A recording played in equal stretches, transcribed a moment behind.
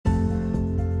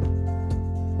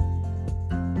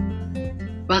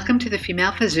Welcome to the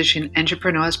Female Physician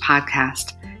Entrepreneurs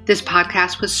Podcast. This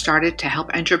podcast was started to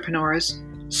help entrepreneurs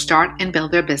start and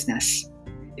build their business.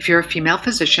 If you're a female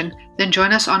physician, then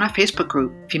join us on our Facebook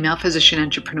group, Female Physician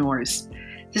Entrepreneurs.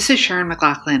 This is Sharon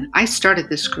McLaughlin. I started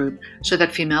this group so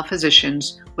that female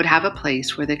physicians would have a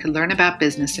place where they could learn about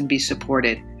business and be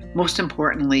supported. Most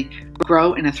importantly,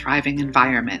 grow in a thriving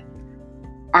environment.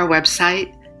 Our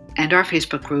website and our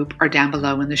Facebook group are down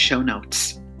below in the show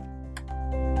notes.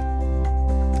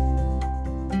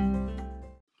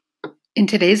 In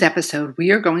today's episode,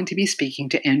 we are going to be speaking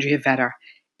to Andrea Vetter.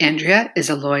 Andrea is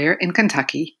a lawyer in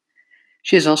Kentucky.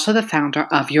 She is also the founder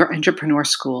of Your Entrepreneur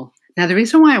School. Now, the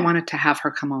reason why I wanted to have her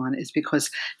come on is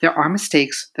because there are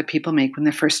mistakes that people make when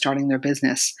they're first starting their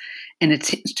business, and it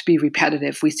seems to be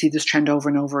repetitive. We see this trend over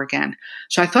and over again.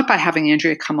 So I thought by having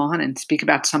Andrea come on and speak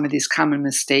about some of these common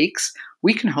mistakes,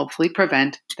 we can hopefully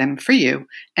prevent them for you.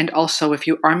 And also, if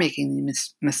you are making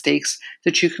these mistakes,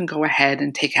 that you can go ahead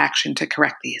and take action to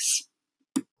correct these.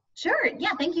 Sure.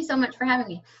 Yeah. Thank you so much for having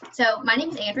me. So my name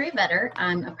is Andrea Vetter.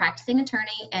 I'm a practicing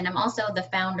attorney, and I'm also the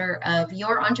founder of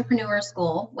Your Entrepreneur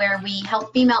School, where we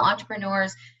help female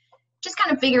entrepreneurs just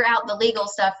kind of figure out the legal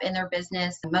stuff in their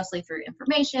business, mostly through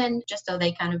information, just so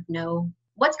they kind of know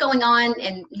what's going on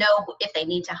and know if they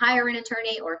need to hire an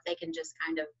attorney or if they can just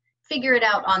kind of figure it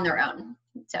out on their own.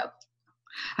 So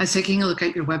I was taking a look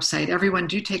at your website. Everyone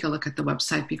do take a look at the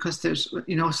website because there's,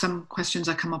 some questions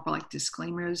that come up are like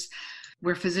disclaimers.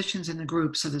 We're physicians in the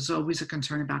group, so there's always a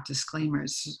concern about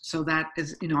disclaimers. So that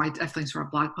is, I definitely saw a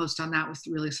blog post on that with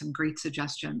really some great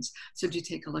suggestions. So do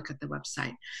take a look at the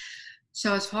website.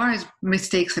 So as far as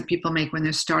mistakes that people make when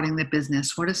they're starting their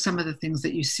business, what are some of the things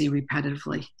that you see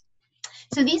repetitively?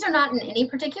 So these are not in any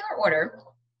particular order.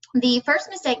 The first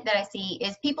mistake that I see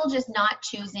is people just not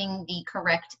choosing the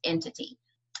correct entity.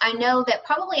 I know that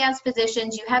probably as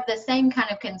physicians, you have the same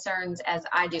kind of concerns as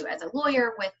I do as a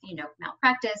lawyer with,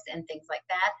 malpractice and things like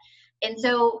that. And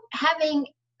so having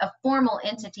a formal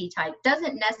entity type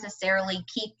doesn't necessarily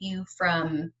keep you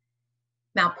from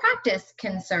malpractice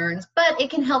concerns, but it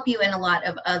can help you in a lot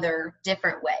of other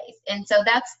different ways. And so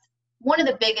that's one of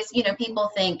the biggest,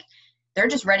 people think they're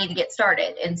just ready to get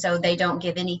started. And so they don't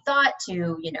give any thought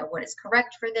to, what is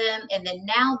correct for them. And then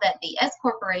now that the S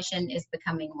corporation is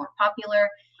becoming more popular,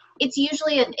 it's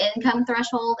usually an income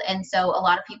threshold. And so a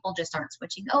lot of people just aren't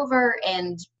switching over,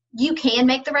 and you can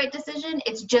make the right decision.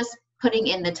 It's just putting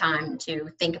in the time to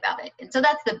think about it. And so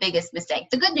that's the biggest mistake.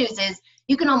 The good news is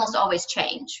you can almost always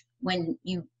change when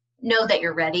you know that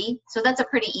you're ready. So that's a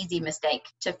pretty easy mistake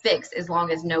to fix as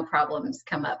long as no problems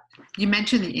come up. You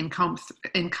mentioned the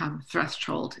income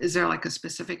threshold. Is there like a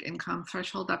specific income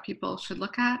threshold that people should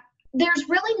look at? There's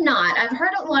really not. I've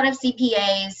heard a lot of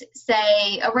CPAs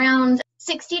say around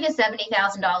 $60,000 to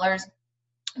 $70,000.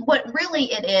 What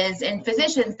really it is, and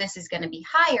physicians, this is going to be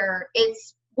higher.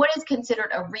 It's what is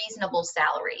considered a reasonable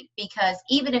salary, because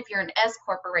even if you're an S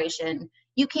corporation,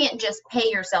 you can't just pay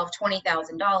yourself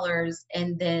 $20,000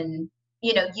 and then,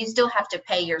 you still have to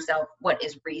pay yourself what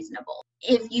is reasonable.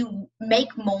 If you make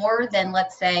more than,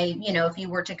 let's say, if you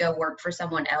were to go work for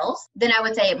someone else, then I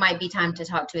would say it might be time to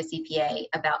talk to a CPA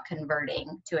about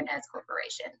converting to an S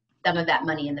corporation, some of that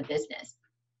money in the business.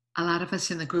 A lot of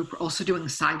us in the group are also doing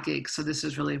side gigs. So this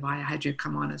is really why I had you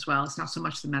come on as well. It's not so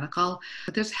much the medical,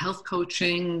 but there's health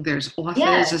coaching, there's authors,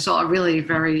 Yes. There's all really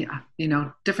very,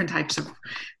 different types of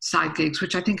side gigs,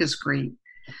 which I think is great.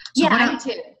 So I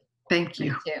do too. Thank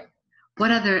you. Me too.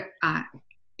 What other,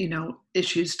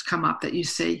 issues come up that you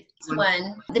see?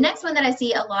 The next one that I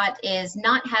see a lot is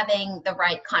not having the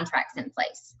right contracts in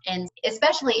place. And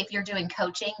especially if you're doing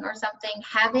coaching or something,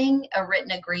 having a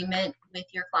written agreement with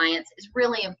your clients is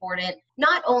really important,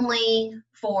 not only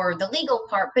for the legal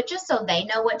part, but just so they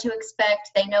know what to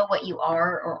expect. They know what you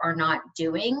are or are not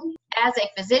doing. As a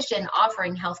physician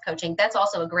offering health coaching, that's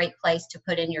also a great place to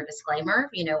put in your disclaimer.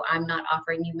 I'm not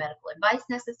offering you medical advice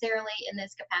necessarily in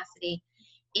this capacity.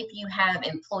 If you have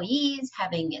employees,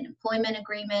 having an employment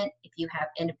agreement. If you have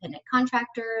independent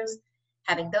contractors,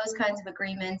 having those kinds of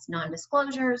agreements,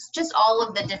 non-disclosures, just all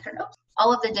of the different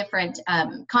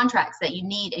contracts that you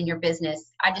need in your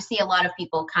business. I just see a lot of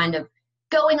people kind of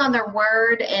going on their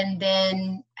word and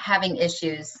then having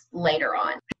issues later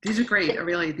on. These are great.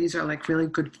 These are like really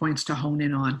good points to hone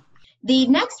in on. The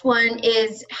next one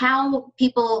is how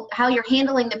you're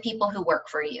handling the people who work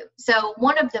for you. So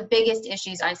one of the biggest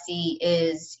issues I see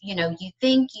is, you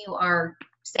think you are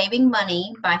saving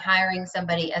money by hiring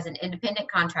somebody as an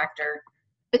independent contractor,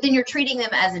 but then you're treating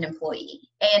them as an employee,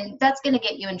 and that's going to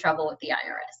get you in trouble with the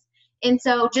IRS. And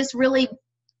so just really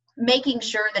making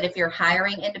sure that if you're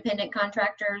hiring independent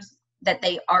contractors, that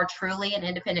they are truly an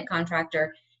independent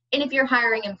contractor And if you're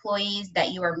hiring employees,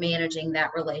 that you are managing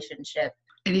that relationship.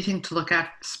 Anything to look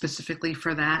at specifically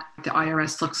for that the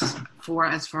IRS looks for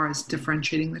as far as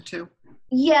differentiating the two?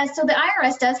 Yeah, so the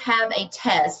IRS does have a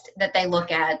test that they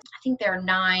look at. I think there are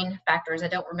 9 factors. I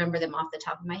don't remember them off the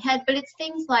top of my head, but it's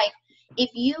things like if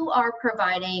you are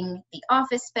providing the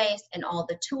office space and all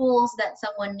the tools that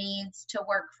someone needs to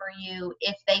work for you,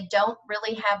 if they don't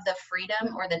really have the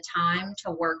freedom or the time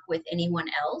to work with anyone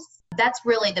else, that's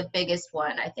really the biggest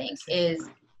one, I think, is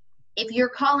if you're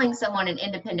calling someone an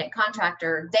independent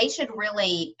contractor, they should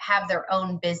really have their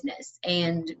own business.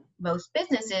 And most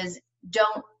businesses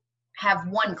don't have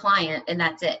one client and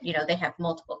that's it. They have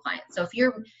multiple clients. So if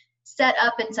you're set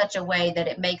up in such a way that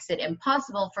it makes it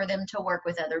impossible for them to work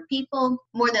with other people,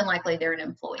 more than likely they're an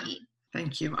employee.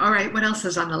 Thank you. All right. What else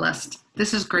is on the list?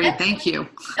 This is great. Thank you.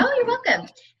 Oh, you're welcome.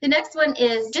 The next one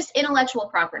is just intellectual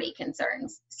property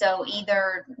concerns. So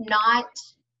either not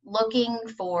looking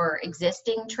for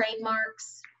existing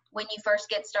trademarks when you first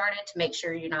get started to make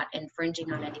sure you're not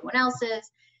infringing on anyone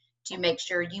else's, to make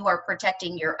sure you are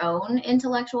protecting your own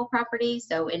intellectual property.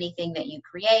 So anything that you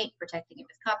create, protecting it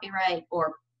with copyright,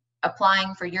 or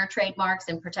applying for your trademarks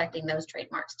and protecting those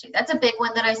trademarks too. That's a big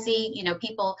one that I see.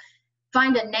 People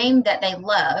find a name that they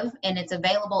love and it's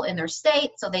available in their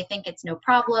state, so they think it's no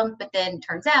problem, but then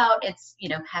turns out it's,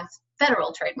 has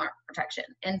federal trademark protection.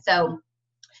 And so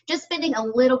just spending a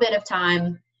little bit of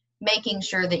time making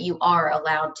sure that you are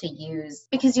allowed to use,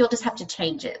 because you'll just have to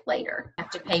change it later. You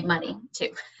have to pay money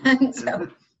too.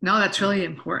 No, that's really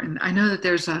important. I know that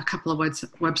there's a couple of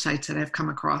websites that I've come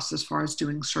across as far as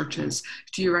doing searches.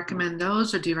 Do you recommend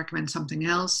those or do you recommend something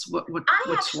else?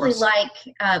 I actually like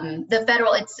the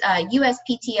federal, it's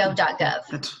uspto.gov.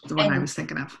 That's the one I was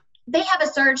thinking of. They have a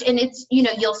search and it's,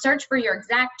 you'll search for your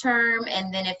exact term,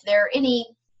 and then if there are any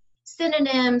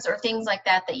synonyms or things like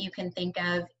that that you can think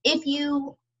of, if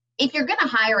you're going to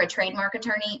hire a trademark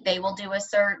attorney, they will do a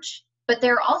search, but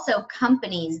there are also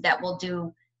companies that will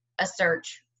do a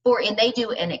search and they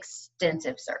do an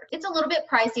extensive search. It's a little bit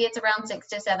pricey. It's around $600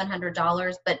 to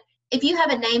 $700, but if you have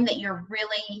a name that you're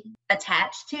really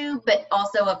attached to, but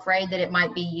also afraid that it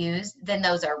might be used, then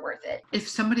those are worth it. If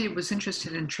somebody was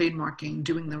interested in trademarking,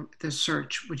 doing the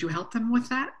search, would you help them with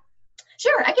that?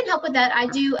 Sure, I can help with that. I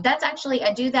do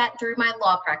that through my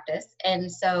law practice.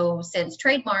 And so since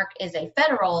trademark is a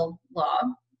federal law,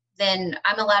 then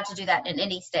I'm allowed to do that in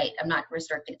any state. I'm not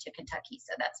restricted to Kentucky,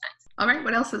 so that's nice. All right,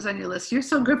 what else is on your list? You're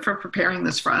so good for preparing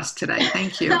this for us today.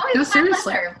 Thank you. No,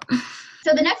 seriously.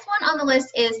 So the next one on the list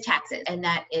is taxes, and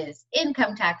that is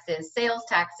income taxes, sales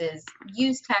taxes,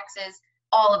 use taxes,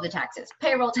 all of the taxes,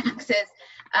 payroll taxes.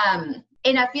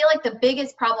 And I feel like the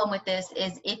biggest problem with this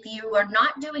is if you are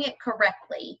not doing it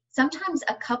correctly, sometimes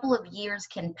a couple of years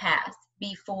can pass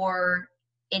before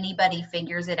anybody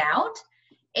figures it out.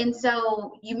 And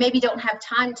so you maybe don't have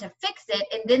time to fix it,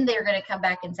 and then they're going to come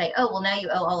back and say, oh, well, now you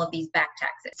owe all of these back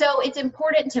taxes. So it's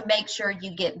important to make sure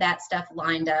you get that stuff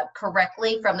lined up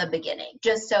correctly from the beginning,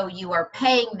 just so you are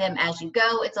paying them as you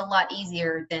go. It's a lot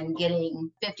easier than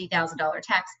getting $50,000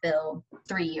 tax bill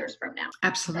 3 years from now.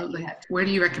 Absolutely. Where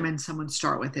do you recommend someone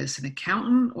start with this? An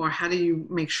accountant, or how do you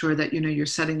make sure that you're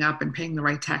setting up and paying the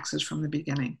right taxes from the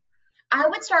beginning? I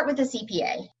would start with a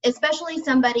CPA, especially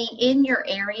somebody in your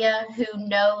area who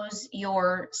knows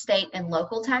your state and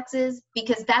local taxes,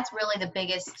 because that's really the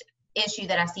biggest issue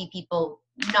that I see people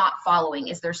not following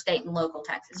is their state and local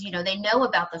taxes. They know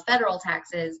about the federal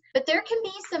taxes, but there can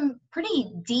be some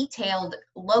pretty detailed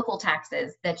local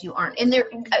taxes that you aren't. And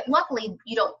luckily,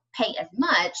 you don't pay as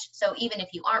much. So even if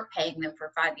you aren't paying them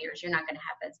for 5 years, you're not going to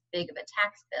have as big of a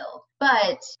tax bill.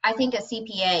 But I think a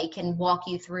CPA can walk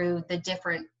you through the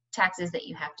different taxes that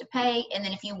you have to pay. And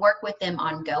then if you work with them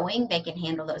ongoing, they can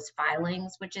handle those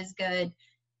filings, which is good.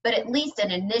 But at least an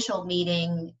initial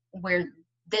meeting where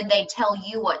then they tell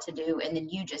you what to do and then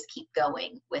you just keep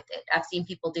going with it. I've seen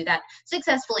people do that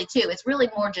successfully too. It's really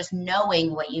more just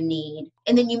knowing what you need,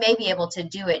 and then you may be able to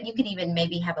do it. You could even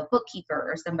maybe have a bookkeeper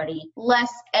or somebody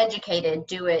less educated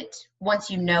do it once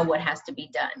you know what has to be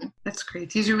done. That's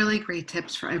great. These are really great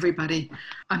tips for everybody.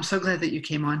 I'm so glad that you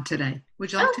came on today.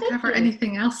 Would you like to cover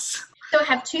anything else? So I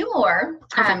have 2 more.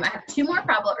 I have 2 more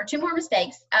problems or 2 more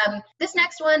mistakes. This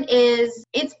next one is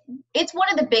it's one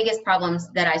of the biggest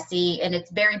problems that I see, and it's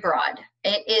very broad.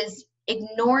 It is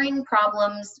ignoring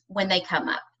problems when they come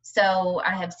up. So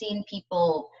I have seen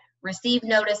people receive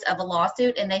notice of a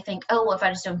lawsuit and they think, oh, well, if I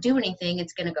just don't do anything,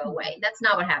 it's going to go away. That's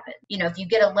not what happened. If you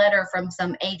get a letter from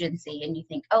some agency and you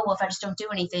think, oh, well, if I just don't do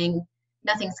anything,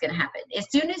 nothing's going to happen. As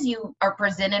soon as you are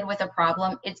presented with a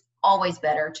problem, it's always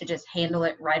better to just handle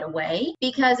it right away,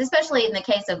 because especially in the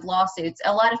case of lawsuits,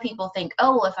 a lot of people think,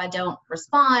 oh, well, if I don't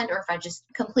respond or if I just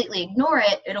completely ignore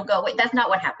it, it'll go away. That's not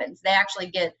what happens. They actually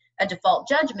get a default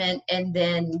judgment, and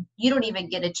then you don't even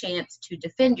get a chance to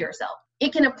defend yourself.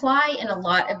 It can apply in a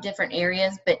lot of different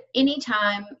areas, but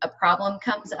anytime a problem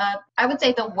comes up, I would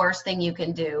say the worst thing you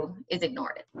can do is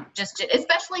ignore it, just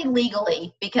especially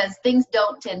legally, because things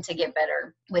don't tend to get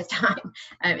better with time,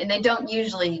 and they don't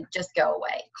usually just go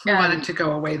away. We want it to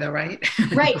go away though, right?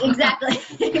 Right, exactly.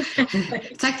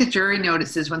 It's like the jury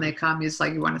notices when they come, it's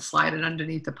like you want to slide it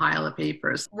underneath the pile of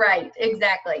papers. Right,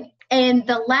 exactly. And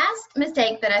the last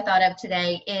mistake that I thought of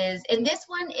today is, and this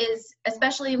one is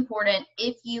especially important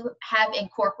if you have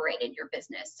incorporated your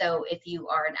business. So if you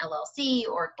are an LLC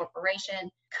or a corporation,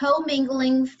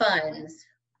 commingling funds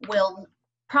will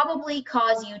probably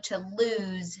cause you to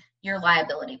lose your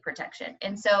liability protection.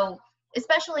 And so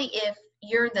especially if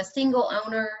you're the single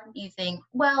owner, you think,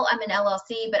 well, I'm an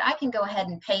LLC, but I can go ahead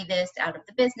and pay this out of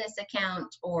the business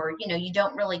account, or, you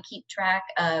don't really keep track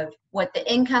of what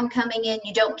the income coming in.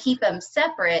 You don't keep them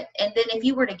separate. And then if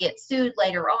you were to get sued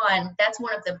later on, that's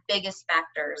one of the biggest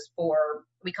factors for,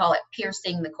 we call it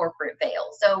piercing the corporate veil.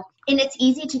 So, and it's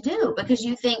easy to do because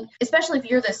you think, especially if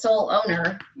you're the sole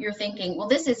owner, you're thinking, well,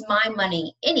 this is my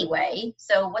money anyway,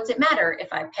 so what's it matter if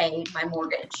I pay my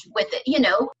mortgage with it,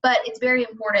 But it's very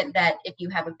important that if you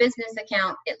have a business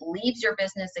account, it leaves your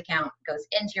business account, goes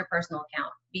into your personal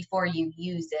account before you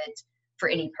use it for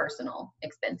any personal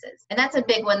expenses. And that's a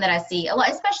big one that I see a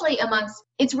lot, especially amongst,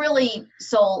 it's really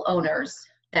sole owners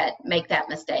that make that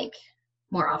mistake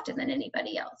more often than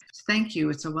anybody else. Thank you.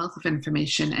 It's a wealth of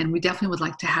information, and we definitely would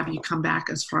like to have you come back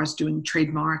as far as doing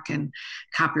trademark and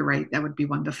copyright. That would be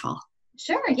wonderful.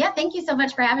 Sure. Yeah. Thank you so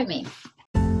much for having me.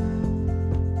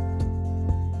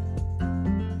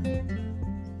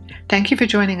 Thank you for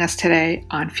joining us today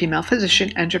on Female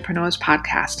Physician Entrepreneurs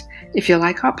Podcast. If you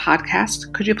like our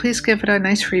podcast, could you please give it a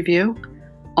nice review?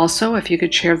 Also, if you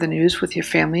could share the news with your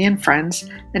family and friends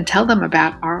and tell them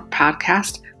about our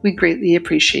podcast, we greatly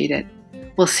appreciate it.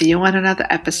 We'll see you on another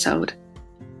episode.